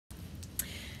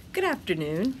Good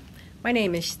afternoon. My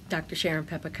name is Dr. Sharon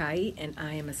Pepukayi, and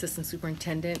I am Assistant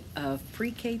Superintendent of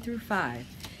Pre-K through 5.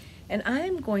 And I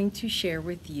am going to share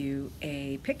with you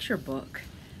a picture book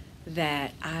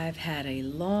that I've had a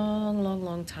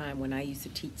long time when I used to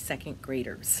teach second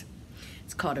graders.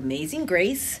 It's called Amazing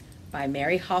Grace by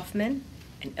Mary Hoffman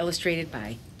and illustrated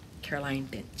by Caroline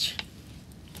Bench.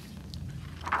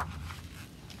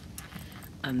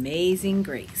 Amazing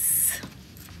Grace.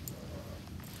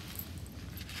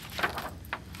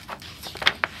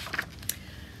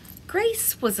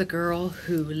 Grace was a girl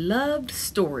who loved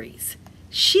stories.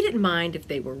 She didn't mind if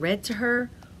they were read to her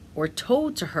or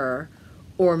told to her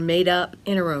or made up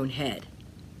in her own head.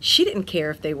 She didn't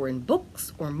care if they were in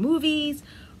books or movies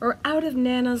or out of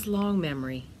Nana's long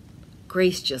memory.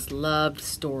 Grace just loved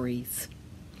stories.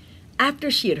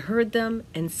 After she had heard them,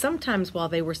 and sometimes while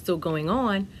they were still going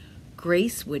on,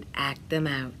 Grace would act them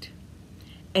out.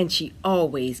 And she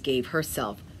always gave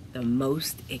herself the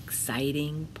most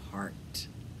exciting part.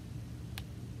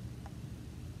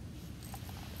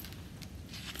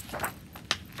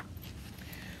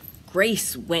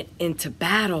 Grace went into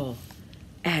battle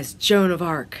as Joan of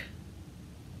Arc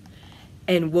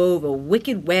and wove a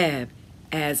wicked web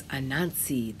as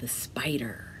Anansi the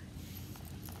spider.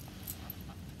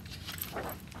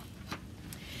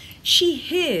 She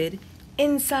hid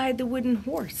inside the wooden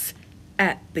horse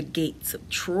at the gates of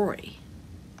Troy.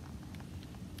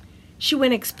 She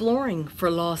went exploring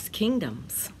for lost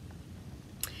kingdoms.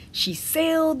 She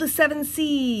sailed the 7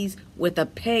 seas with a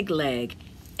peg leg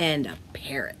and a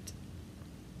parrot.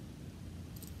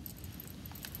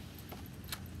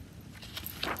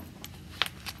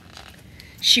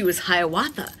 She was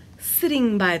Hiawatha,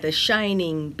 sitting by the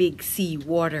shining big sea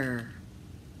water,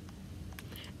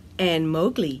 and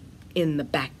Mowgli in the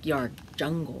backyard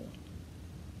jungle.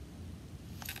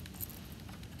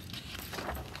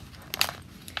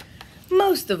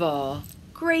 Most of all,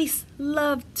 Grace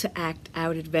loved to act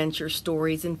out adventure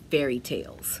stories and fairy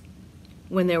tales.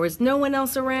 When there was no one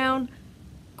else around,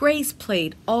 Grace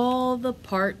played all the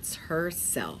parts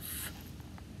herself.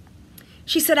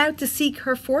 She set out to seek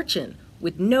her fortune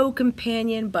with no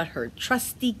companion but her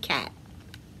trusty cat,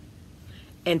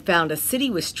 and found a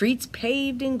city with streets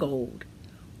paved in gold.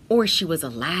 Or she was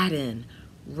Aladdin,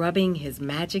 rubbing his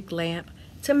magic lamp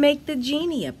to make the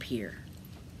genie appear.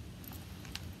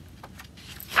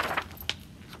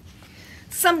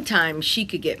 Sometimes she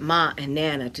could get Ma and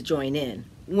Nana to join in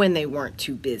when they weren't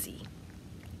too busy.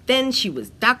 Then she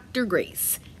was Dr.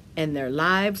 Grace, and their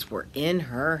lives were in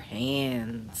her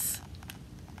hands.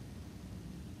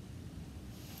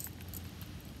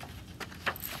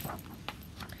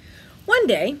 One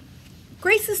day,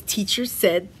 Grace's teacher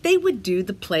said they would do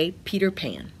the play Peter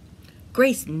Pan.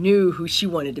 Grace knew who she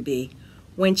wanted to be.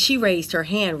 When she raised her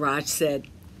hand, Raj said,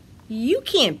 "You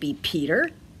can't be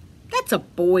Peter. That's a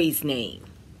boy's name."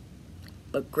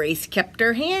 But Grace kept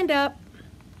her hand up.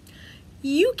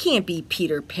 "You can't be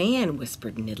Peter Pan,"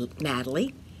 whispered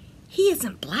Natalie. "He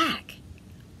isn't black."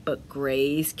 But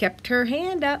Grace kept her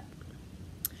hand up.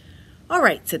 "All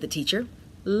right," said the teacher.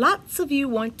 "Lots of you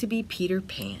want to be Peter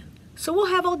Pan. So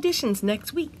we'll have auditions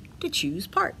next week to choose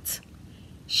parts."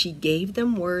 She gave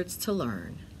them words to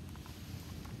learn.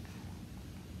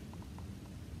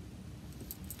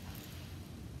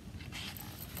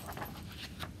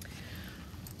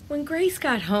 When Grace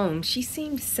got home, she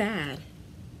seemed sad.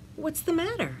 "What's the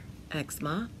matter?" asked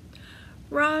Ma.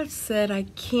 "Raj said I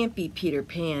can't be Peter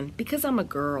Pan because I'm a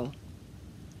girl."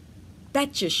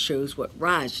 "That just shows what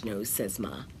Raj knows," says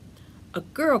Ma. "A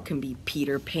girl can be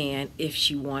Peter Pan if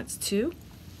she wants to."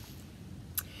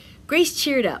 Grace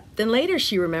cheered up. Then later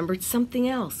she remembered something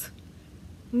else.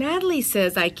 "Natalie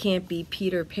says I can't be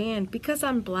Peter Pan because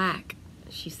I'm black,"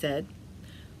 she said.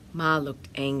 Ma looked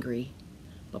angry.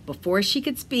 But before she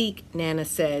could speak, Nana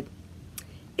said,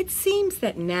 "It seems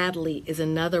that Natalie is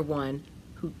another one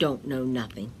who don't know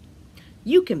nothing.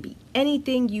 You can be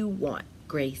anything you want,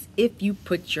 Grace, if you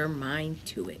put your mind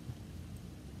to it."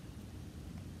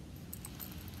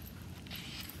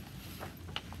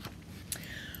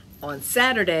 On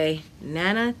Saturday,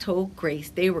 Nana told Grace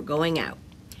they were going out.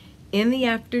 In the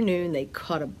afternoon, they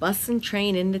caught a bus and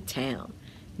train into town.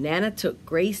 Nana took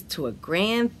Grace to a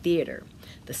grand theater.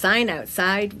 The sign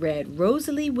outside read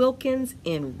Rosalie Wilkins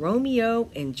in Romeo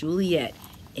and Juliet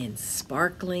in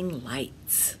sparkling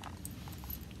lights.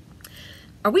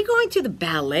 "Are we going to the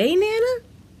ballet, Nana?"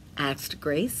 asked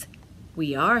Grace.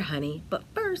 "We are, honey, but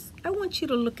first I want you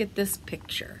to look at this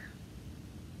picture."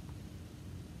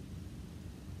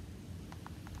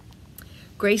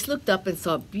 Grace looked up and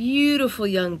saw a beautiful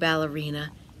young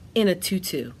ballerina in a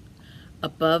tutu.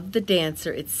 Above the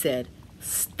dancer it said,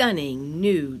 stunning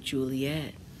new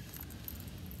Juliet.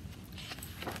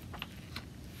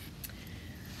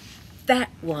 That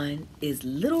one is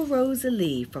little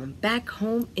Rosalie from back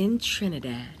home in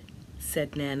Trinidad,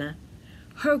 said Nana.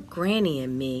 Her granny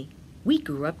and me, we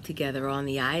grew up together on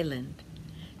the island.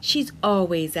 She's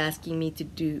always asking me to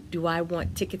do I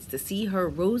want tickets to see her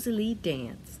Rosalie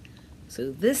dance.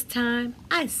 So this time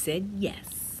I said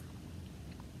yes.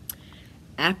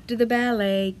 After the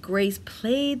ballet, Grace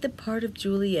played the part of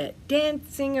Juliet,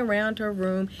 dancing around her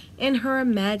room in her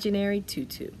imaginary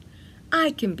tutu.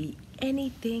 I can be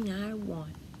anything I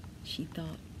want, she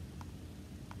thought.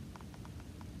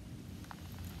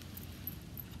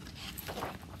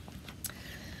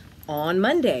 On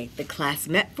Monday, the class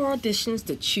met for auditions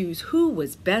to choose who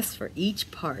was best for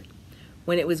each part.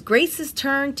 When it was Grace's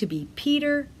turn to be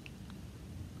Peter,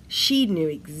 she knew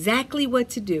exactly what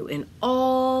to do and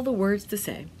all the words to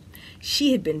say.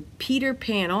 She had been Peter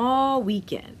Pan all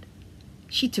weekend.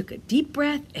 She took a deep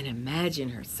breath and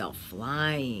imagined herself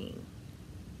flying.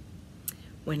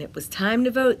 When it was time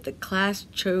to vote, the class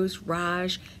chose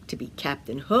Raj to be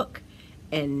Captain Hook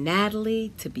and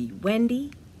Natalie to be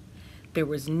Wendy. There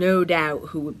was no doubt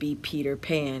who would be Peter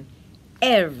Pan.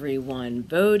 Everyone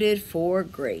voted for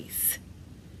Grace.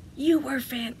 You were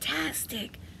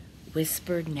fantastic,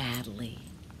 whispered Natalie.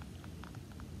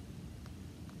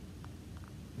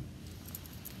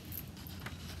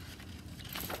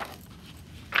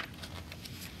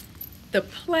 The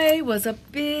play was a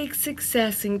big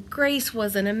success and Grace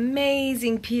was an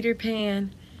amazing Peter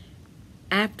Pan.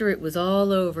 After it was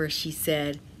all over, she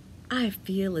said, I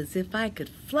feel as if I could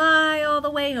fly all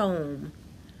the way home.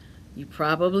 You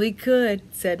probably could,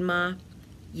 said Ma.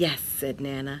 Yes, said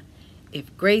Nana.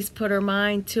 If Grace put her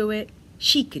mind to it,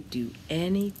 she could do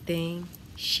anything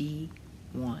she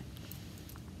wanted.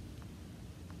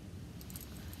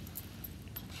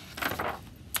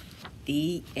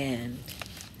 The end.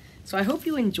 So I hope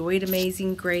you enjoyed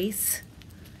Amazing Grace,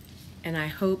 and I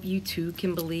hope you too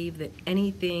can believe that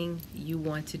anything you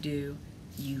want to do,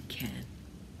 you can.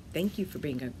 Thank you for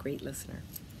being a great listener.